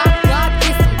chicken. Guap,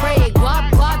 get some bread.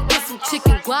 Guap, get some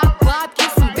chicken. Guap,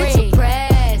 get some bread. Bitch,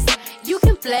 press, you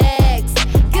can flex.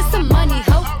 Get some money,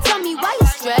 ho, tell me why you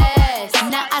stressed.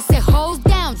 Now I say hoes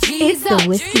down, G's up. It's the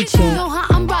whiskey chick. You know how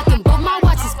I'm rocking, but my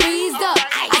watch is freezed up.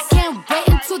 I can't wait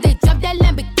until they jump that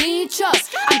Lamborghini truck.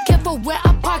 I'm careful where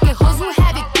I park it, hoes will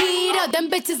have it beat up. Them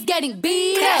bitches getting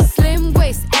beat up. Slim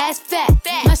waist, ass fat.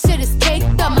 My shit is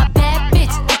caked up. My bad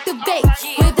bitch activate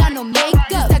without no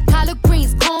makeup. That collard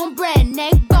greens, cornbread,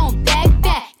 neck bone, that.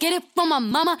 Get it from my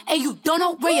mama, and you don't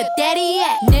know where your daddy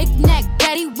at. Knick knack,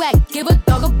 patty whack, give a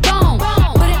dog a bone.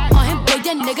 Put it on him, boy,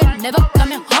 your nigga never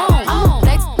coming home. I'm a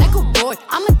flex like a boy,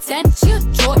 I'm a 10, she a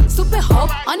joy. Super hoe,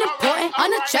 unimportant,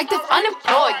 unattractive,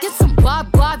 unemployed. Get some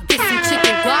guap, guap, get some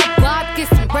chicken, guap, guap, get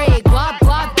some bread, guap,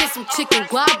 guap, get some chicken,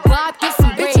 guap, guap, get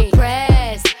some bread. Bitch,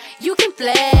 press, you can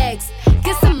flex,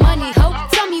 get some money, hoe,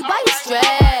 tell me why you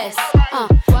stress.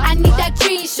 I need that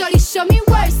green, shorty, show me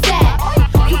where it's at.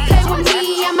 You play with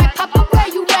me, I might pop up where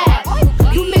you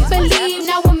at. You make believe,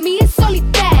 now with me it's only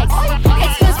facts.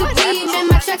 Expensive weed, man,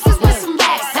 my checks is worth some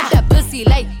racks. Pop that pussy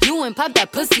like you and pop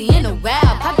that pussy in a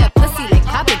while. Pop that pussy like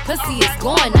poppin' pussy is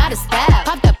going out of style.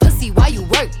 Pop that pussy while you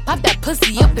work, pop that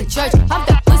pussy up in church. Pop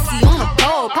that pussy on the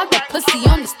pole, pop that pussy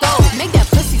on the stove. Make that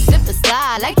pussy slip and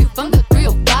slide like you from the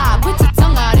 305. Put your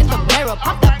tongue out in the mirror,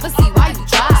 pop that pussy while you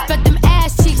drive. Spread them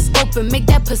ass cheeks open, make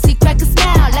that pussy crack a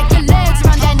smile. Like your legs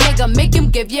around that nigga, make him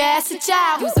give your ass a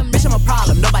child. Bitch, I'm a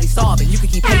problem, nobody solving. You can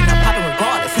keep hating, I'm popping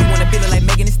regardless. He wanna feel it like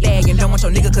Megan Thee Stallion. Don't want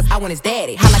your nigga cause I want his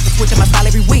daddy. I like to switch up my style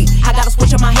every week. I gotta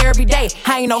switch up my hair every day.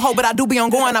 I ain't no hoe, but I do be on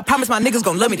going. I promise my niggas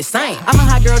gon' love me the same. I'm a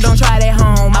hot girl, don't try it at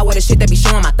home. I wear the shit that be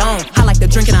showing my thong. I like to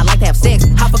drink and I like to have sex.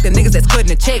 I fuck the niggas that's cutting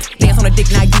the checks. Dance on a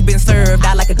dick, now you been served.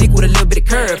 I like a dick with a little bit of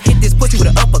curve. Hit this pussy with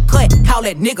an uppercut. Call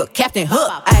that nigga Captain Hook.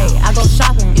 Ayy, I go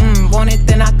shopping. Want it,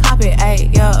 then I cop it.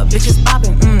 Ayy, yeah, bitches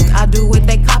popping. I do what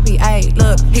they copy. Ayy,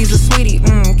 look, he's a sweetie.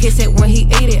 Kiss it when he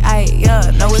eat it. Ayy,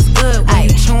 yeah, know it's good when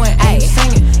you chewing. Ayy,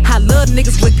 singing. I love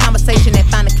niggas with conversation that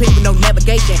find a clip with no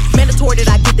navigation. Mandatory that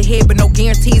I get the head, but no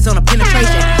guarantees on a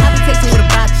penetration. I be texting with a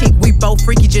bi chick, we both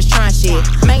freaky, just trying shit.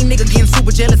 Main nigga getting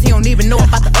super jealous, he don't even know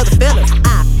about the other fellas.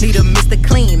 I need a Mr.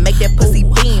 Clean, make that pussy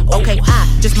beam. Okay, I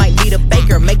just might need a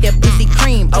baker, make that pussy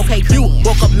cream. Okay, you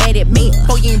woke up mad at me,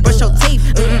 before you ain't brush your teeth.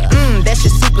 That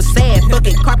shit super sad,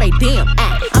 fucking carpe diem.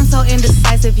 I'm so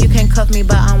indecisive, you can't cuff me,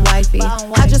 but I'm wifey.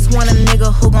 I just want a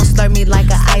nigga who gon' slurp me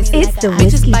like a icy. It's the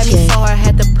Bitches whiskey bite me chick. so hard,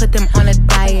 had to put them on a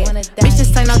diet. Bitch, this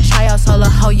ain't no tryouts, hold a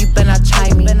hoe, you better not try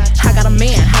me. I got a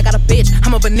man, I got a bitch,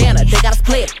 I'm a banana, they got a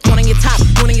split. One on your top,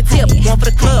 one on your tip, one for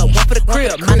the club, one for the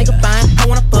crib. My nigga fine, I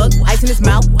wanna fuck, ice in his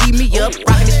mouth, eat me up,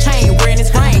 rockin' his chain, wearing his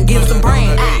ring, give him some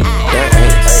brain.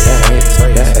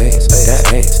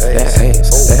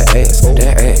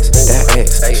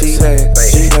 She bad,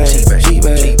 she bad,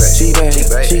 she bad, she bad,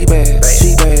 she bad, she bad,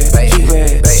 she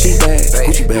bad, she bad.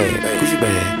 Gucci bag, Gucci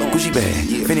bag, Gucci bag,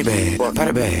 Fendi bag,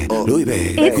 Prada bag, Louis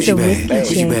bag, Gucci bag,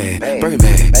 Gucci bag, Birkin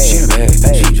bag. She in a bag,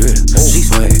 she drip, she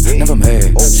swag, never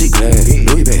mad, she glad.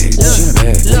 Louis bag, she in a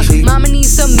bag. Look, mama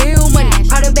needs some meal money,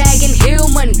 Prada bag and heel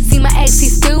money. See my ex, he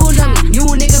still love me. You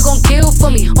a nigga gon' kill for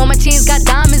me. All my chains got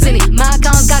diamonds in it, my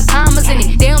accounts got commas in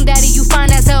it. Damn daddy, you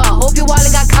fine as hell. I hope your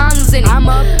wallet got condoms in it. I'm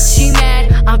up, she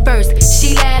mad, I'm first,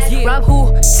 she last. Rob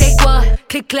who, take what,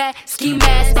 click clack, ski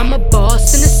mask. I'm a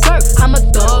boss in a skirt, I'm a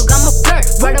dog, I'm a flirt.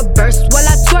 Write a verse while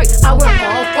I twerk, I wear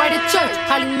all white at church.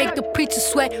 Holly make the preacher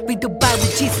sweat, read the Bible,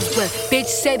 Jesus wept. Bitch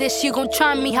said that she gon'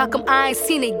 try me, how come I ain't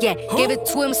seen it yet? Gave it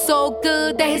to him so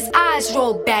good that his eyes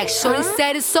rolled back. Shorty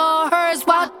said it's all hers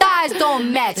while thighs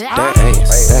don't match. That ass,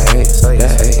 that ass, that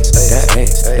ass, that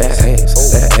ass, that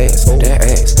ass, that ass, that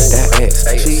ass, that ass.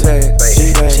 She bad,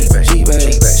 she bad, she bad, she bad,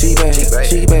 she bad,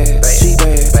 she bad, she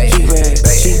bad,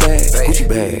 she bad. Gucci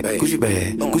bag, Gucci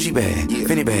bag, Gucci bag,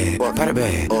 Fendi bag, Prada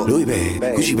bag, Louis bag,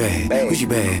 Gucci bag, Gucci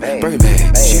bag, Birkin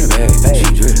bag. She in a bag, she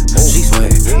drip, she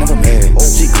swag, never mad,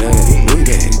 she glad. Louis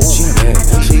bag, she in a bag,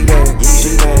 she bad,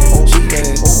 she bad, she bad,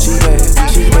 she bad, she bad,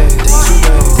 she bad, she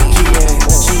bad,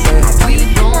 she bad. We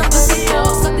gon' put the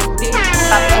balls on the dick.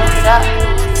 If I pull it up,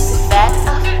 is it fast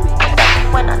enough?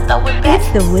 When I throw it back, It's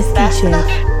the whiskey chick.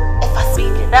 if I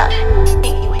speed it up,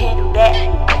 think you handle that?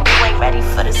 You ain't ready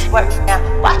for this work now.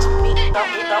 Watch me, don't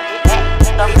get back,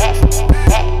 don't get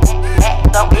back,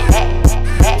 don't get back, don't get back,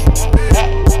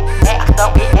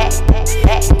 don't get back,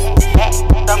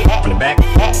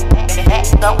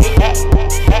 don't get back.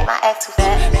 My act too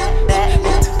fat, too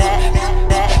fat, too fat.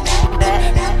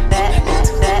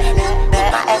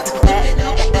 My act too fat,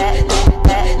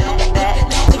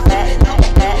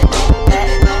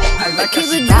 I keep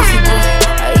it juicy,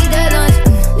 I eat that lunch.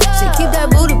 She keep that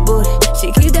booty, she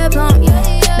keep that plump, yeah.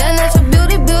 That natural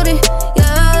beauty,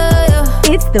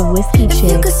 yeah. It's the whiskey If you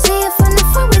chick. could see it from the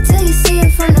front, wait till you see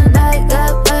it from the back.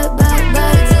 Back, back, back,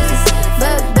 back,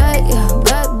 yeah.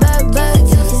 Back, back, back.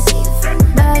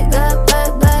 Back,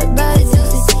 back, back, back.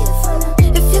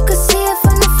 If you could see it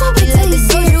from the front, wait till you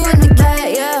see it from the back,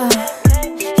 yeah.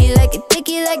 He like it thick,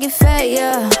 he like it fat,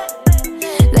 yeah.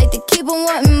 Like to keep on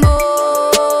wanting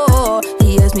more.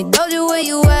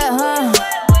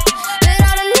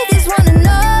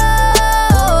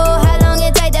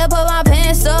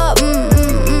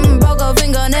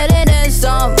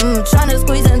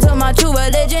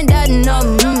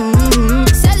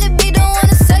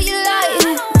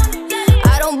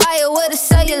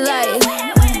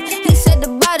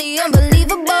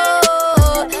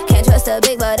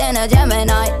 a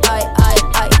Gemini.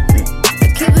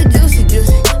 Keep it juicy,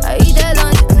 I eat that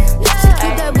lunch.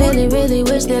 Really, really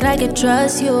wish that I could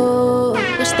trust you.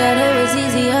 Wish that it was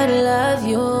easier to love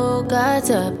you. Got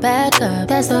to back up,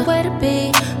 that's the way to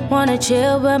be. Wanna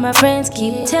chill, but my friends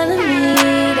keep telling me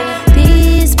that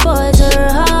these boys are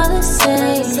all the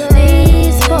same.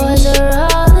 These boys are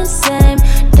all the same.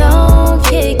 Don't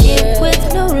kick it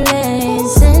with no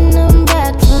lanes. Send them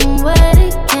back from where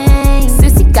they came.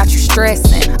 Sissy got you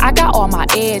stressing, I got all my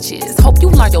edges. Hope you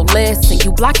learn your lesson,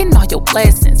 you blocking all your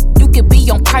blessings. You could be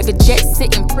on private jet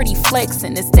sitting pretty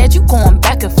flexing. Instead you going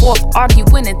back and forth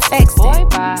arguing and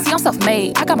texting. See, I'm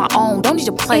self-made, I got my own, don't need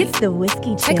your plate. It's the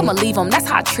Whiskey Chick. Take them or leave them, that's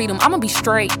how I treat them, I'ma be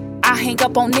straight. I hang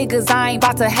up on niggas, I ain't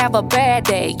about to have a bad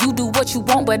day. You do what you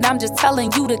want, but I'm just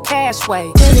telling you the cash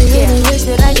way. Really wish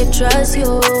that I could trust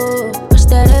you. Wish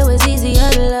that it was easier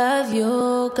to love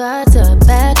you. Got to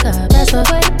back up, that's the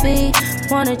way to be.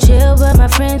 Wanna chill, but my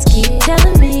friends keep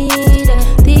telling me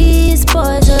that these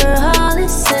boys are all the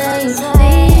same.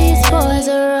 These boys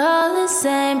are all the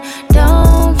same.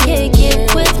 Don't kick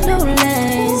it with no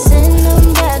lanes. Send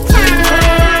them back from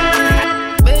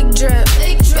home. Big drip,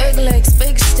 big legs,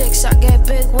 big sticks. I get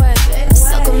big wet.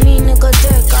 Suck a mean nigga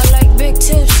dick. I like big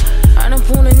tips. Run up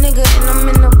on a nigga and I'm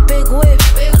in a big whip.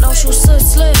 I know she'll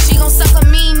slip. She gon' suck a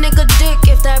mean nigga dick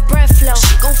if that breath flow.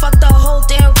 She gon' fuck the whole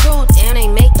damn crew. Damn, they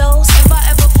make those. If I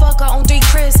ever fuck, I own 3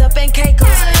 cribs up in Caicos.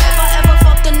 If I ever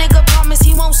fuck the nigga, promise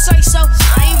he won't say so.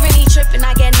 I ain't really trippin',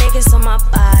 I get niggas on my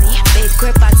body. Big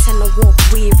grip, I tend to walk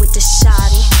weird with the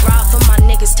shotty. Ride for my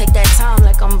niggas, take that time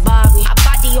like I'm Bobby. I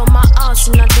body on my arms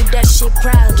and I do that shit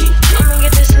proudly. I'ma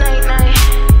get this night.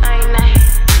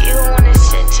 You gon' wanna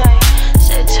sit tight.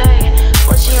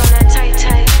 Put you on that tight.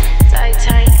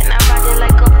 And I ride it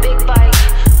like a big bike.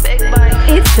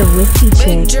 It's the Whiskey Chick.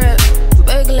 Big drip,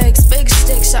 big legs, big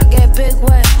sticks. I get big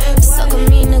wet. Suck a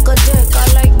mean nigga dick. I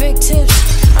like big tips.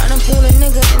 Run up on a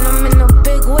nigga and I'm in a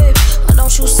big whip. But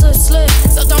don't you slip.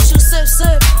 So don't you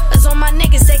slip. Cause all my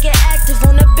niggas, they get active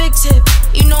on the big tip.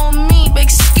 You know me, big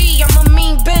ski, I'm a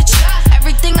mean bitch.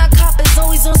 Everything I cop is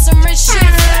always on some rich shit.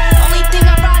 Only thing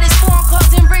I ride is foreign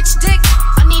cars and rich dick.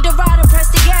 I need a rider,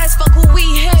 press the gas, fuck who we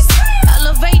hit.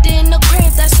 Elevator in the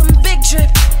crib, that's some big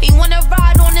drip. He wanna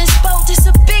ride on this boat, it's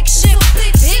a big ship.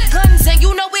 Big guns, and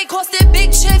you know it costed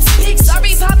big chips.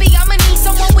 Sorry, Poppy, I'ma need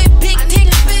someone with big dick.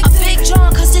 A big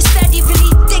John, cause this fatty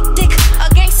really thick. A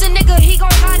gangster nigga, he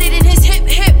gon' hide it in his hip.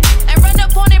 And run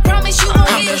up on it, promise you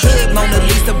won't I'm the hit hood Mona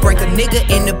Lisa, break a nigga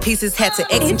into pieces. Had to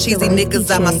X some cheesy niggas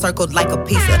out my circle like a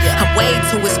pizza. I'm way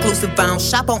too exclusive, I don't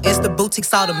shop on Insta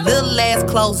boutiques. All them little ass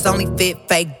clothes only fit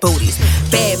fake booties.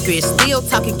 Bad bitch, still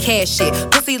talking cash shit.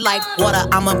 Pussy like water,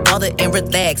 I'm a mother and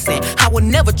relaxing. I would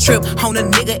never trip on a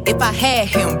nigga if I had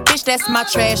him. Bitch, that's my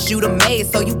trash, you the maid,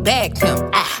 so you bagged him.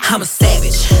 I'm a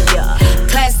savage,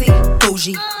 classy,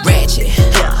 bougie, ratchet,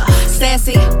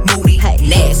 sassy, moody,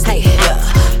 nasty,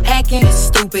 acting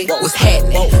stupid. What's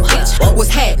happening? Bitch, what's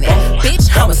happening? Bitch,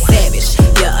 I'm a savage,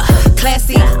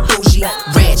 classy, bougie,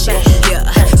 ratchet,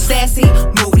 sassy,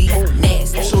 moody,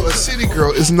 nasty. So a city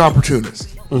girl is an opportunist.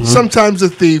 Mm-hmm. Sometimes a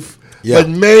thief, but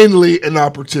mainly an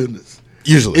opportunist.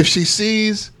 Usually. If she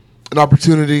sees an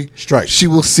opportunity, she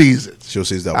will seize it. She'll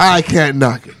seize that one. I can't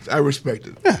knock it. I respect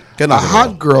it. Yeah, a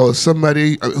hot girl is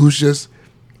somebody who's just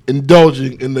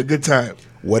indulging in the good time.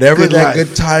 Whatever good that life.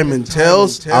 Good time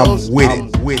entails, I'm with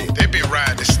it. They been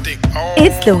riding the stick all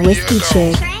It's the Whiskey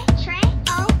Chick.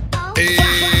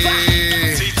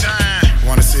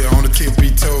 Wanna see her on the tippy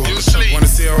toe. Wanna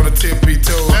see her on the tippy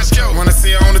toe. Let's go. Wanna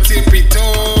see her on the tippy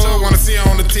toe. Wanna see her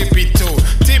on the tippy toe.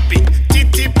 Tippy toe.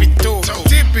 Tippy toe.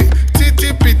 Tippy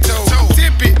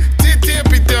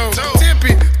toe.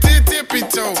 Tippy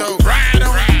toe. Ride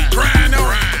on.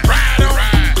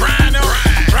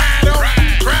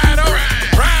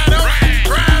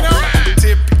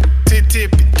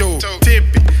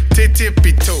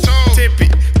 Tippy toe. Tippy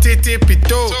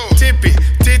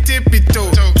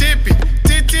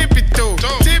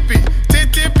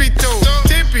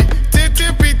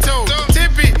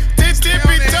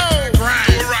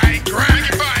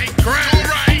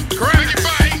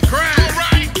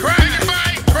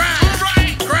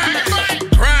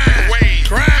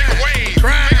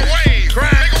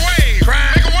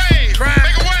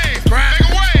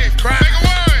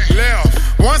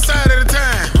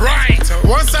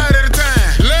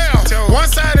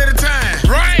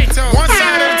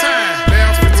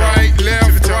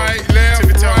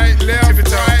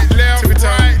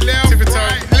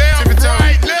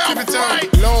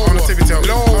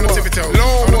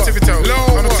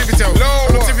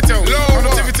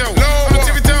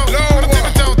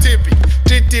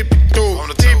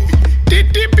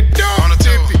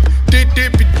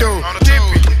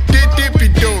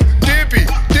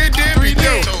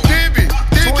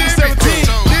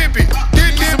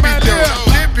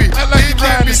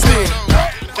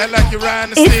Act like you're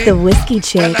riding the It's stick. the Whiskey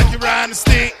Chick. Act like you're riding the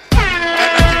stick.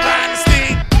 Act like you're riding the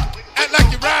stick. Act like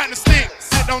you're riding the stick.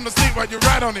 Sit on the stick while you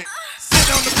ride on it. Sit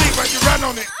on the stick while you ride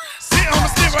on it. Sit on the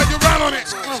stick while you ride on it.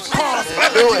 Pause.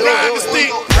 Act like you're riding the stick.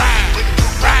 Ride,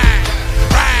 ride,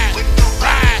 ride,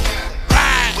 ride, ride,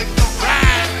 ride,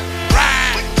 ride,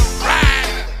 ride, ride,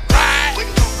 ride,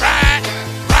 ride,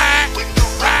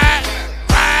 ride,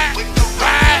 ride,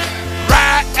 ride,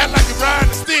 ride. Act like you're riding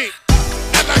the stick.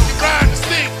 Act like you're riding the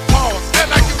stick. Pause. Act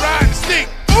like you're riding the stick.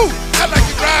 Ooh. Act like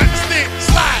you're riding the stick.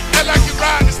 Slide. Act like you're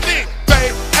riding the stick.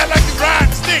 Babe. Act like you're riding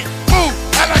the stick. Ooh.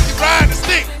 Act like you're riding the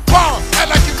stick. Pause. Act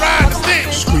like you're riding the stick.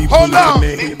 Hold on.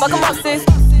 Fuck 'em up, sis.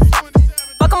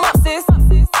 Fuck 'em up, sis.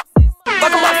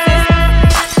 Fuck 'em up, sis.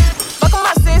 Fuck 'em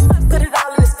up, sis. Put it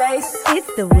all in his face. It's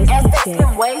the Whiskey Chick.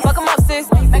 Fuck 'em up, sis.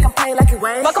 Make him play like he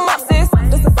waves. Fuck 'em up, sis.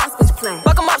 This the boss bitch play.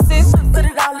 Fuck 'em up, sis. Put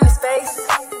it all in his face.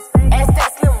 Ass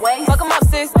that slim waist. Fuck 'em up,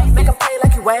 sis. Make him play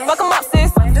like he waves. Fuck 'em